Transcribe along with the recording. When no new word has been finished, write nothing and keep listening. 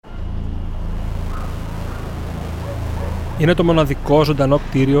Είναι το μοναδικό ζωντανό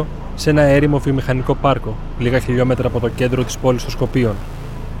κτίριο σε ένα έρημο βιομηχανικό πάρκο, λίγα χιλιόμετρα από το κέντρο της πόλης των Σκοπίων.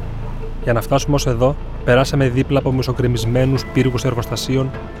 Για να φτάσουμε ως εδώ, περάσαμε δίπλα από μισοκρεμισμένους πύργους εργοστασίων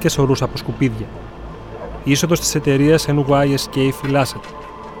και σωρούς από σκουπίδια. Η είσοδος της εταιρείας NYSK φυλάσσεται.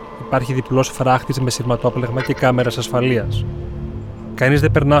 Υπάρχει διπλός φράχτης με σειρματόπλεγμα και κάμερες ασφαλείας. Κανείς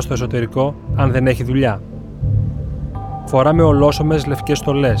δεν περνά στο εσωτερικό αν δεν έχει δουλειά. Φοράμε ολόσωμες λευκές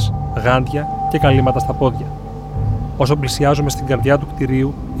στολές, γάντια και καλύματα στα πόδια. Όσο πλησιάζουμε στην καρδιά του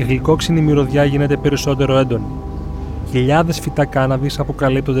κτηρίου, η γλυκόξινη μυρωδιά γίνεται περισσότερο έντονη. Χιλιάδες φυτά κάναβης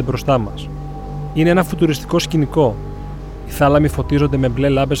αποκαλύπτονται μπροστά μας. Είναι ένα φουτουριστικό σκηνικό. Οι θάλαμοι φωτίζονται με μπλε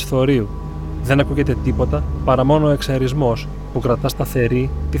λάμπες θωρίου. Δεν ακούγεται τίποτα παρά μόνο ο εξαερισμός που κρατά σταθερή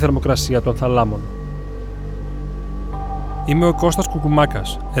τη θερμοκρασία των θαλάμων. Είμαι ο Κώστας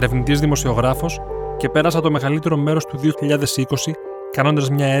Κουκουμάκας, ερευνητής δημοσιογράφος και πέρασα το μεγαλύτερο μέρος του 2020 κάνοντας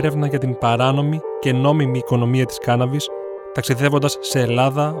μια έρευνα για την παράνομη και νόμιμη οικονομία της κάναβης, ταξιδεύοντας σε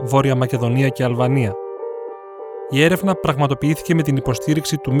Ελλάδα, Βόρεια Μακεδονία και Αλβανία. Η έρευνα πραγματοποιήθηκε με την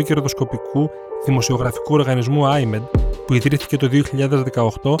υποστήριξη του μη κερδοσκοπικού δημοσιογραφικού οργανισμού IMED, που ιδρύθηκε το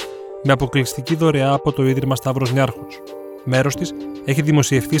 2018 με αποκλειστική δωρεά από το Ίδρυμα Σταύρος Νιάρχος. Μέρος της έχει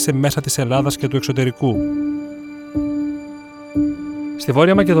δημοσιευθεί σε μέσα της Ελλάδας και του εξωτερικού. Στη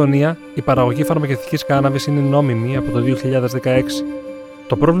Βόρεια Μακεδονία, η παραγωγή φαρμακευτικής κάναβης είναι νόμιμη από το 2016.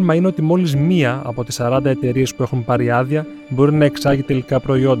 Το πρόβλημα είναι ότι μόλις μία από τις 40 εταιρείες που έχουν πάρει άδεια μπορεί να εξάγει τελικά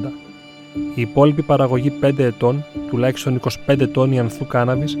προϊόντα. Η υπόλοιπη παραγωγή 5 ετών, τουλάχιστον 25 τόνοι ανθού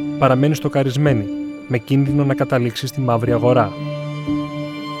κάναβης, παραμένει στοκαρισμένη, με κίνδυνο να καταλήξει στη μαύρη αγορά.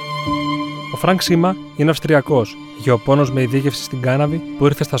 Ο Φρανκ Σίμα είναι Αυστριακός, γεωπόνος με ειδίκευση στην κάναβη που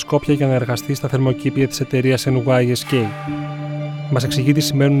ήρθε στα Σκόπια για να εργαστεί στα θερμοκήπια της εταιρείας NYSK. Μας εξηγεί τι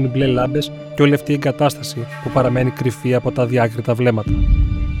σημαίνουν οι μπλε λάμπες και όλη αυτή η εγκατάσταση που παραμένει κρυφή από τα διάκριτα βλέμματα.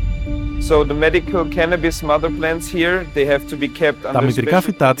 Τα μητρικά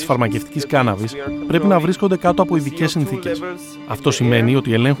φυτά της φαρμακευτικής κάναβης πρέπει να βρίσκονται κάτω από ειδικές συνθήκες. Αυτό σημαίνει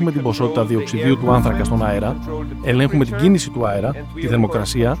ότι ελέγχουμε την ποσότητα διοξιδίου του άνθρακα στον αέρα, ελέγχουμε την κίνηση του αέρα, τη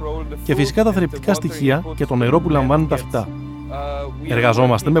θερμοκρασία και φυσικά τα θρεπτικά στοιχεία και το νερό που λαμβάνουν τα φυτά.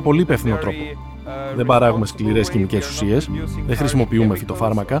 Εργαζόμαστε με πολύ υπεύθυνο τρόπο. Δεν παράγουμε σκληρές χημικές ουσίες, δεν χρησιμοποιούμε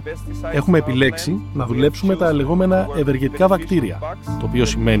φυτοφάρμακα. Έχουμε επιλέξει να δουλέψουμε τα λεγόμενα ευεργετικά βακτήρια, το οποίο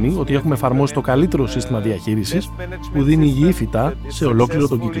σημαίνει ότι έχουμε εφαρμόσει το καλύτερο σύστημα διαχείρισης που δίνει υγιή φυτά σε ολόκληρο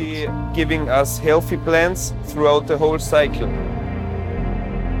τον κύκλο.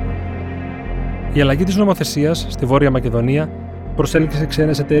 Η αλλαγή της νομοθεσίας στη Βόρεια Μακεδονία προσέλκυσε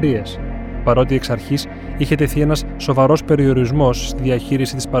ξένες εταιρείες, παρότι εξ αρχής είχε τεθεί ένας σοβαρός περιορισμός στη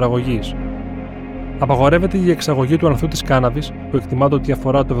διαχείριση της παραγωγής. Απαγορεύεται η εξαγωγή του ανθού της κάναβης, που εκτιμάται ότι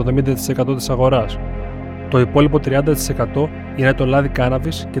αφορά το 70% της αγοράς. Το υπόλοιπο 30% είναι το λάδι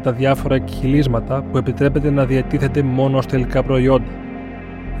κάναβης και τα διάφορα εκχυλίσματα που επιτρέπεται να διατίθεται μόνο ως τελικά προϊόντα.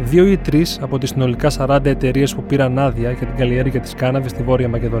 2 ή 3 από τις συνολικά 40 εταιρείες που πήραν άδεια για την καλλιέργεια της κάναβης στη Βόρεια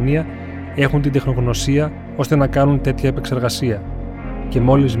Μακεδονία έχουν την τεχνογνωσία ώστε να κάνουν τέτοια επεξεργασία. Και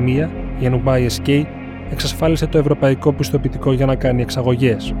μόλις μία, η NYSK, εξασφάλισε το ευρωπαϊκό πιστοποιητικό για να κάνει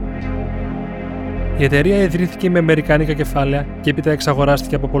εξαγωγές. Η εταιρεία ιδρύθηκε με αμερικάνικα κεφάλαια και έπειτα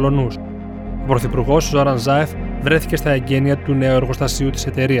εξαγοράστηκε από Πολωνούς. Ο πρωθυπουργός Ζόραν Ζάεφ βρέθηκε στα εγγένεια του νέου εργοστασίου της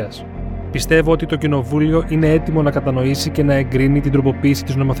εταιρείας. Πιστεύω ότι το Κοινοβούλιο είναι έτοιμο να κατανοήσει και να εγκρίνει την τροποποίηση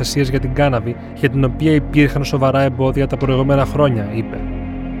της νομοθεσίας για την κάναβη, για την οποία υπήρχαν σοβαρά εμπόδια τα προηγούμενα χρόνια, είπε.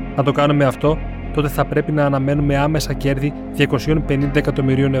 Αν το κάνουμε αυτό, τότε θα πρέπει να αναμένουμε άμεσα κέρδη 250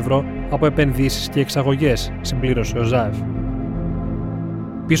 εκατομμυρίων ευρώ από επενδύσεις και εξαγωγές, συμπλήρωσε ο Ζάεφ.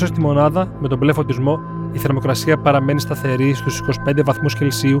 Πίσω στη μονάδα, με τον μπλε φωτισμό, η θερμοκρασία παραμένει σταθερή στους 25 βαθμούς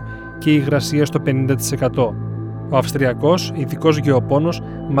Κελσίου και η υγρασία στο 50%. Ο Αυστριακός ειδικός γεωπόνος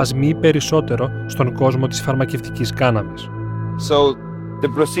μας μοιεί περισσότερο στον κόσμο της φαρμακευτικής κάναβης.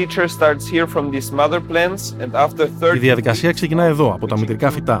 Η διαδικασία ξεκινά εδώ, από τα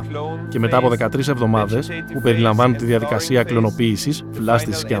μητρικά φυτά, και μετά από 13 εβδομάδες, που περιλαμβάνουν τη διαδικασία κλωνοποίησης,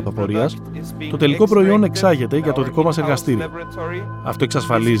 φυλάστησης και ανθοπορίας, το τελικό προϊόν εξάγεται για το δικό μας εργαστήριο. Αυτό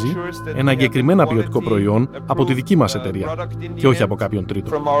εξασφαλίζει ένα εγκεκριμένα ποιοτικό προϊόν από τη δική μας εταιρεία και όχι από κάποιον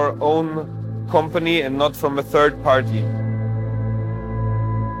τρίτο.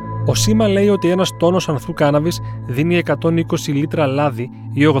 Ο Σίμα λέει ότι ένας τόνος ανθού κάναβης δίνει 120 λίτρα λάδι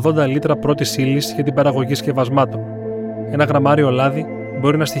ή 80 λίτρα πρώτης ύλης για την παραγωγή σκευασμάτων. Ένα γραμμάριο λάδι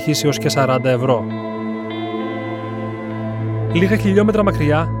μπορεί να στοιχήσει ως και 40 ευρώ. Λίγα χιλιόμετρα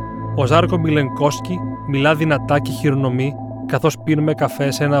μακριά, ο Ζάρκο Μιλενκόσκι μιλά δυνατά και χειρονομεί καθώς πίνουμε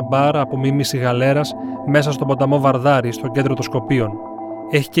καφέ σε ένα μπαρ από μίμηση γαλέρας μέσα στον ποταμό Βαρδάρη, στο κέντρο των Σκοπίων.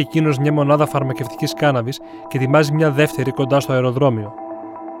 Έχει και εκείνος μια μονάδα φαρμακευτικής κάναβης και ετοιμάζει μια δεύτερη κοντά στο αεροδρόμιο.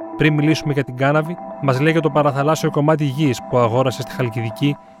 Πριν μιλήσουμε για την κάναβη, μας λέει για το παραθαλάσσιο κομμάτι γης που αγόρασε στη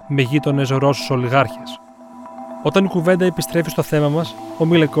Χαλκιδική με γείτονες Ρώσους ολιγάρχες. Όταν η κουβέντα επιστρέφει στο θέμα μας, ο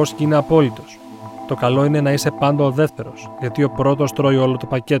Μιλεκόσκι είναι απόλυτος. Το καλό είναι να είσαι πάντα ο δεύτερος, γιατί ο πρώτος τρώει όλο το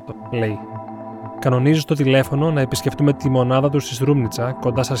πακέτο, λέει. Κανονίζει στο τηλέφωνο να επισκεφτούμε τη μονάδα του στη Στρούμνιτσα,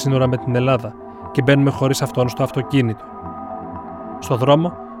 κοντά στα σύνορα με την Ελλάδα, και μπαίνουμε χωρίς αυτόν στο αυτοκίνητο. Στο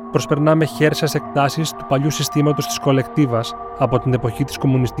δρόμο, προσπερνάμε χέρσιας εκτάσεις του παλιού συστήματος της κολεκτίβας από την εποχή της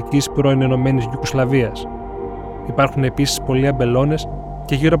κομμουνιστικής πρώην Ενωμένης Ιουγκοσλαβίας. Υπάρχουν επίσης πολλοί αμπελώνες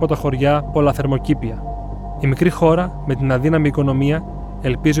και γύρω από τα χωριά πολλά θερμοκήπια. Η μικρή χώρα, με την αδύναμη οικονομία,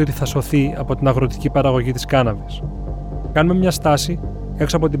 ελπίζει ότι θα σωθεί από την αγροτική παραγωγή της κάναβης. Κάνουμε μια στάση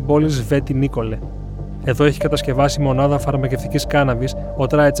έξω από την πόλη Σβέτη Νίκολε. Εδώ έχει κατασκευάσει μονάδα φαρμακευτικής κάναβης ο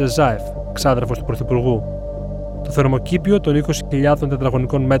Τραετσεζάεφ, ξάδερφος του Πρωθυπουργού. Το θερμοκήπιο των 20.000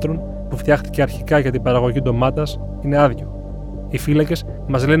 τετραγωνικών μέτρων που φτιάχτηκε αρχικά για την παραγωγή ντομάτας είναι άδειο. Οι φύλακες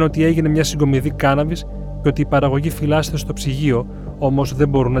μας λένε ότι έγινε μια συγκομιδή κάναβης και ότι η παραγωγή φυλάσσεται στο ψυγείο, όμως δεν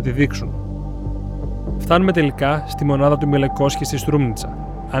μπορούν να τη δείξουν. Φτάνουμε τελικά στη μονάδα του Μιλεκόσκι στη Στρούμνιτσα.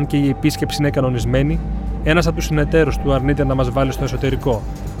 Αν και η επίσκεψη είναι κανονισμένη, ένας από τους συνεταίρους του αρνείται να μας βάλει στο εσωτερικό.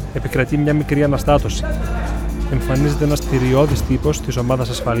 Επικρατεί μια μικρή αναστάτωση. Εμφανίζεται ένας θηριώδης τύπος της ομάδας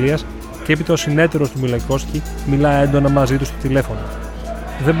ασφαλείας και έπειτα ο συνεταίρος του Μιλεκόσκι μιλά έντονα μαζί του στο τηλέφωνο.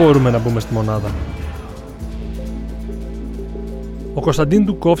 Δεν μπορούμε να μπούμε στη μονάδα. Ο Κωνσταντίν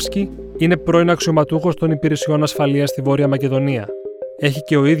Ντουκόφσκι είναι πρώην αξιωματούχος των υπηρεσιών ασφαλείας στη Βόρεια Μακεδονία. Έχει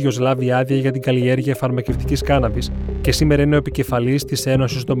και ο ίδιος λάβει άδεια για την καλλιέργεια φαρμακευτικής κάναβης και σήμερα είναι ο επικεφαλής της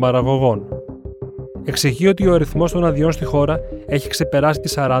Ένωσης των Παραγωγών. Εξηγεί ότι ο αριθμός των αδειών στη χώρα έχει ξεπεράσει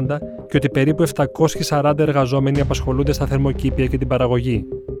τις 40 και ότι περίπου 740 εργαζόμενοι απασχολούνται στα θερμοκήπια και την παραγωγή.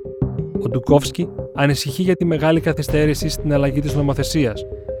 Ο Ντουκόφσκι ανησυχεί για τη μεγάλη καθυστέρηση στην αλλαγή της νομοθεσίας,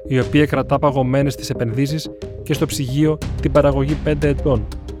 η οποία κρατά παγωμένες τις επενδύσεις και στο ψυγείο την παραγωγή 5 ετών,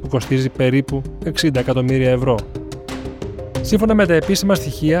 που κοστίζει περίπου 60 εκατομμύρια ευρώ. Σύμφωνα με τα επίσημα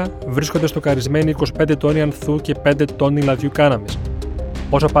στοιχεία, βρίσκονται στοκαρισμένοι 25 τόνοι ανθού και 5 τόνοι λαδιού κάναβης.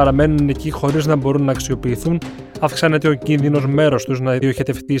 Όσο παραμένουν εκεί χωρίς να μπορούν να αξιοποιηθούν, αυξάνεται ο κίνδυνος μέρος τους να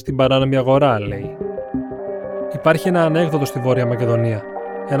διοχετευτεί στην παράνομη αγορά, λέει. Υπάρχει ένα ανέκδοτο στη Βόρεια Μακεδονία.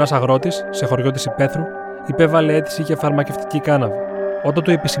 Ένας αγρότης, σε χωριό της Υπέθρου, υπέβαλε αίτηση για φαρμακευτική κάναβη. Όταν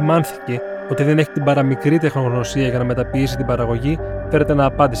του επισημάνθηκε ότι δεν έχει την παραμικρή τεχνογνωσία για να μεταποιήσει την παραγωγή, φέρεται να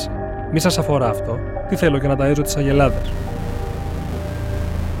απάντησε: «Μη σας αφορά αυτό. Τι θέλω για να ταΐζω τις αγελάδες».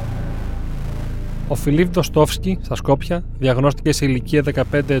 Ο Φιλίπ Ντοστόφσκι, στα Σκόπια, διαγνώστηκε σε ηλικία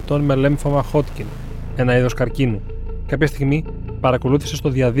 15 ετών με λέμφωμα Χότκιν, ένα είδος καρκίνου. Κάποια στιγμή παρακολούθησε στο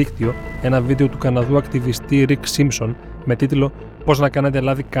διαδίκτυο ένα βίντεο του Καναδού ακτιβιστή Ρικ Σίμψον με τίτλο «Πώς να κάνετε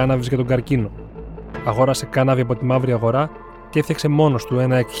λάδι κάναβης για τον καρκίνο». Αγόρασε κάναβη από τη μαύρη αγορά και έφτιαξε μόνος του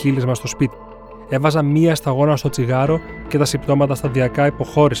ένα εκχύλισμα στο σπίτι. Έβαζα μία σταγόνα στο τσιγάρο και τα συμπτώματα σταδιακά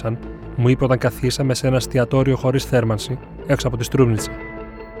υποχώρησαν, μου είπε όταν καθίσαμε σε ένα εστιατόριο χωρίς θέρμανση, έξω από τη Στρούμνιτσα.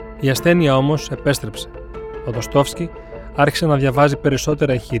 Η ασθένεια όμως επέστρεψε. Ο Ντοστόφσκι άρχισε να διαβάζει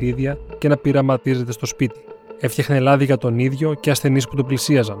περισσότερα εγχειρίδια και να πειραματίζεται στο σπίτι. Έφτιαχνε λάδι για τον ίδιο και ασθενείς που τον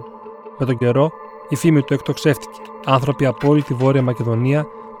πλησίαζαν. Με τον καιρό, η φήμη του εκτοξεύτηκε. Άνθρωποι από όλη τη Βόρεια Μακεδονία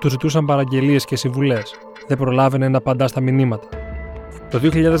του ζητούσαν παραγγελίες και συμβουλές. Δεν προλάβαινε να απαντά στα μηνύματα. Το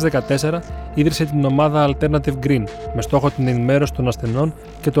 2014 ίδρυσε την ομάδα Alternative Green με στόχο την ενημέρωση των ασθενών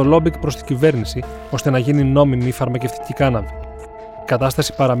και το λόμπινγκ προς την κυβέρνηση ώστε να γίνει νόμιμη η φαρμακευτική κάναβη. Η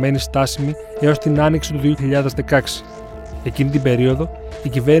κατάσταση παραμένει στάσιμη έως την άνοιξη του 2016. Εκείνη την περίοδο, η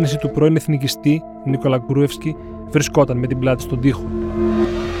κυβέρνηση του πρώην εθνικιστή Νίκολα Γκρούευσκι βρισκόταν με την πλάτη στον τοίχο.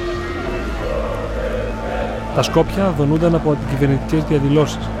 Τα Σκόπια δονούνταν από αντικυβερνητικές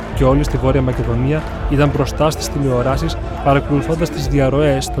διαδηλώσεις και όλοι στη Βόρεια Μακεδονία ήταν μπροστά στις τηλεοράσεις παρακολουθώντας τις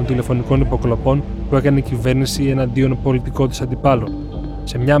διαρροές των τηλεφωνικών υποκλοπών που έκανε η κυβέρνηση εναντίον πολιτικών της αντιπάλων.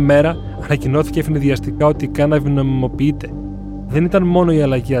 Σε μια μέρα ανακοινώθηκε ευνηδιαστικά ότι η κάναβη νομιμοποιείται. Δεν ήταν μόνο η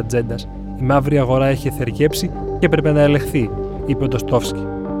αλλαγή ατζέντας, η μαύρη αγορά έχει εθεργέψει και έπρεπε να ελεγχθεί, είπε ο Ντοστόφσκι.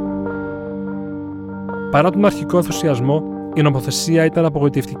 Παρά τον αρχικό ενθουσιασμό, η νομοθεσία ήταν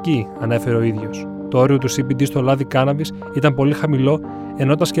απογοητευτική, ανέφερε ο ίδιος. Το όριο του CBD στο λάδι κάναβης ήταν πολύ χαμηλό,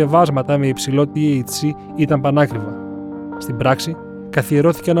 ενώ τα σκευάσματα με υψηλό THC ήταν πανάκριβα. Στην πράξη,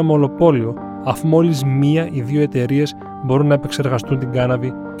 καθιερώθηκε ένα μονοπόλιο, αφού μόλις μία ή δύο εταιρείες μπορούν να επεξεργαστούν την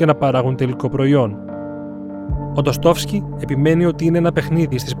κάναβη και να παράγουν τελικό προϊόν. Ο Ντοστόφσκι επιμένει ότι είναι ένα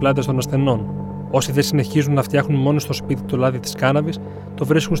παιχνίδι στις πλάτες των ασθενών. Όσοι δεν συνεχίζουν να φτιάχνουν μόνο στο σπίτι το λάδι της κάναβης, το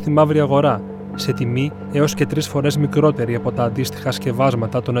βρίσκουν στη μαύρη αγορά, σε τιμή έως και 3 φορές μικρότερη από τα αντίστοιχα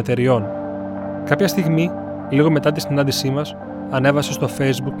σκευάσματα των εταιριών. Κάποια στιγμή, λίγο μετά τη συνάντησή μας, ανέβασε στο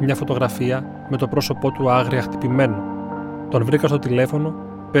Facebook μια φωτογραφία με το πρόσωπό του άγρια χτυπημένο. Τον βρήκα στο τηλέφωνο,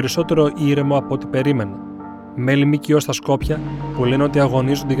 περισσότερο ήρεμο από ό,τι περίμενα. Μέλη ΜΚΟ στα Σκόπια που λένε ότι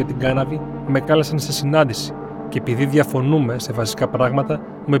αγωνίζονται για την κάναβη με κάλεσαν σε συνάντηση και επειδή διαφωνούμε σε βασικά πράγματα,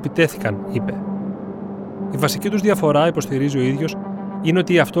 μου επιτέθηκαν, είπε. Η βασική τους διαφορά, υποστηρίζει ο ίδιος, είναι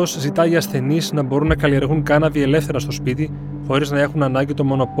ότι αυτός ζητάει οι ασθενείς να μπορούν να καλλιεργούν κάναβη ελεύθερα στο σπίτι, χωρίς να έχουν ανάγκη το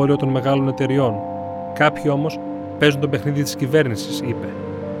μονοπόλιο των μεγάλων εταιριών. Κάποιοι όμως παίζουν το παιχνίδι της κυβέρνησης, είπε.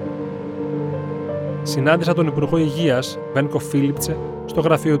 Συνάντησα τον Υπουργό Υγείας, Βένκο Φίλιπτσε, στο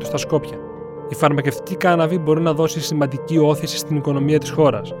γραφείο του στα Σκόπια. Η φαρμακευτική κάναβη μπορεί να δώσει σημαντική όθηση στην οικονομία της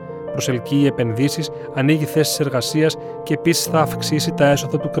χώρας. Προσελκύει επενδύσεις, ανοίγει θέσεις εργασίας και επίσης θα αυξήσει τα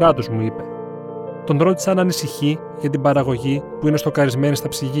έσοδα του κράτους, μου είπε. Τον ρώτησα αν ανησυχεί για την παραγωγή που είναι στοκαρισμένη στα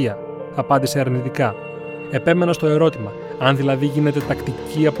ψυγεία. Απάντησε αρνητικά. Επέμενα στο ερώτημα, αν δηλαδή γίνεται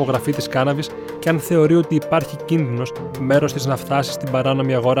τακτική απογραφή της κάναβης και αν θεωρεί ότι υπάρχει κίνδυνος μέρος της να φτάσει στην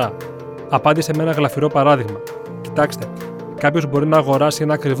παράνομη αγορά. Απάντησε με ένα γλαφυρό παράδειγμα. Κοιτάξτε, κάποιος μπορεί να αγοράσει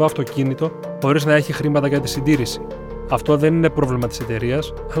ένα ακριβό αυτοκίνητο χωρίς να έχει χρήματα για τη συντήρηση. Αυτό δεν είναι πρόβλημα της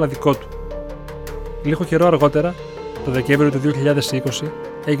εταιρείας, αλλά δικό του. Λίγο καιρό αργότερα, το Δεκέμβριο του 2020,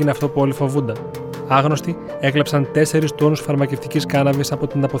 έγινε αυτό που όλοι φοβούνταν. Άγνωστοι έκλεψαν 4 τόνους φαρμακευτικής κάναβης από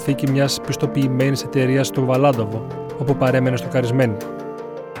την αποθήκη μιας πιστοποιημένης εταιρείας στο Βαλάντοβο, όπου παρέμενε στοκαρισμένη.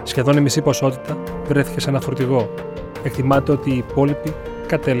 Σχεδόν η μισή ποσότητα βρέθηκε σε ένα φορτηγό. Εκτιμάται ότι η υπόλοιπη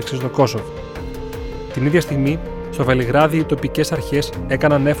κατέληξε στο Κόσοβο. Την ίδια στιγμή, στο Βελιγράδι, οι τοπικές αρχές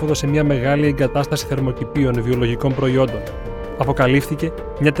έκαναν έφοδο σε μια μεγάλη εγκατάσταση θερμοκηπίων βιολογικών προϊόντων. Αποκαλύφθηκε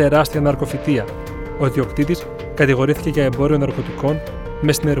μια τεράστια ναρκοφυτεία. Ο ιδιοκτήτης κατηγορήθηκε για εμπόριο ναρκωτικών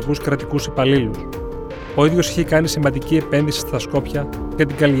με συνεργούς κρατικούς υπαλλήλους. Ο ίδιος είχε κάνει σημαντική επένδυση στα Σκόπια για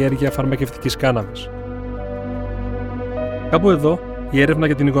την καλλιέργεια φαρμακευτικής κάναβης. Κάπου εδώ, η έρευνα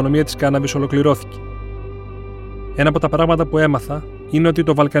για την οικονομία της κάναβης ολοκληρώθηκε. Ένα από τα πράγματα που έμαθα είναι ότι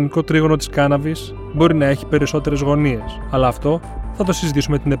το βαλκανικό τρίγωνο της κάναβης μπορεί να έχει περισσότερες γωνίες, αλλά αυτό θα το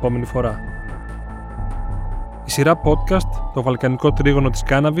συζητήσουμε την επόμενη φορά. Η σειρά podcast «Το βαλκανικό τρίγωνο της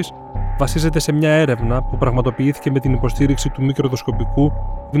κάναβης» βασίζεται σε μια έρευνα που πραγματοποιήθηκε με την υποστήριξη του μικροσκοπικού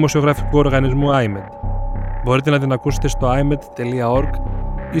δημοσιογραφικού οργανισμού IMED. Μπορείτε να την ακούσετε στο imed.org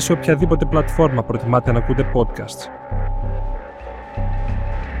ή σε οποιαδήποτε πλατφόρμα προτιμάτε να ακούτε podcasts.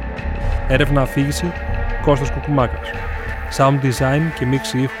 Έρευνα αφήγηση Κώστας Κουκουμάκας. Sound design και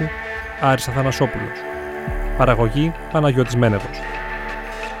μίξη ήχου Άρης Αθανασόπουλος. Παραγωγή Παναγιώτης Μένεδος.